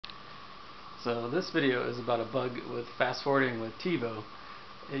So this video is about a bug with fast forwarding with TiVo.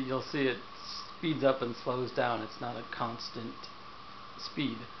 You'll see it speeds up and slows down. It's not a constant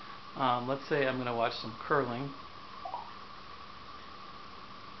speed. Let's say I'm going to watch some curling.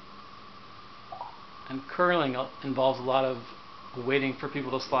 And curling involves a lot of waiting for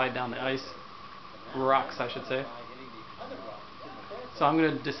people to slide down the ice. Rocks, I should say. So I'm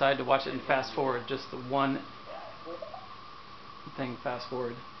going to decide to watch it in fast forward, just the one thing fast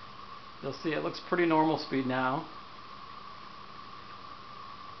forward. You'll see it looks pretty normal speed now.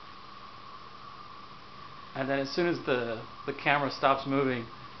 And then as soon as the camera stops moving,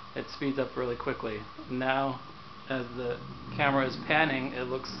 it speeds up really quickly. Now, as the camera is panning, it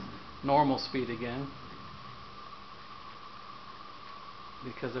looks normal speed again,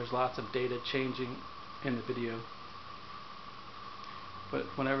 because there's lots of data changing in the video. But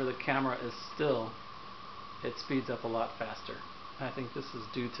whenever the camera is still, it speeds up a lot faster. I think this is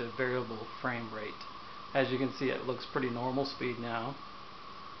due to variable frame rate. As you can see, it looks pretty normal speed now.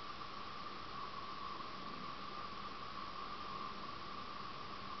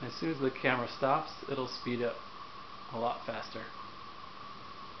 As soon as the camera stops, it'll speed up a lot faster.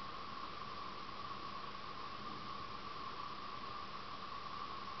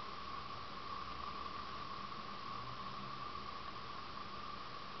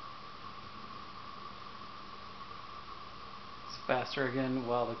 Faster again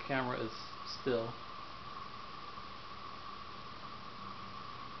while the camera is still.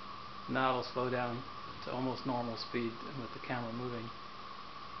 Now it'll slow down to almost normal speed with the camera moving.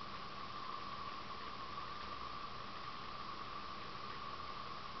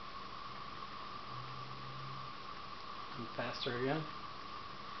 And faster again.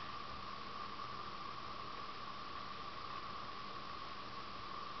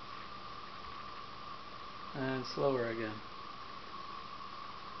 And slower again.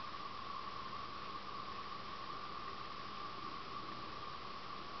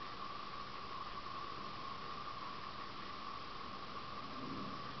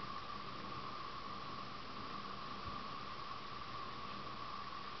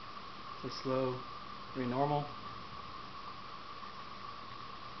 To slow, be normal.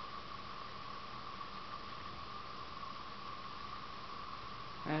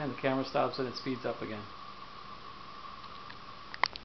 And the camera stops and it speeds up again.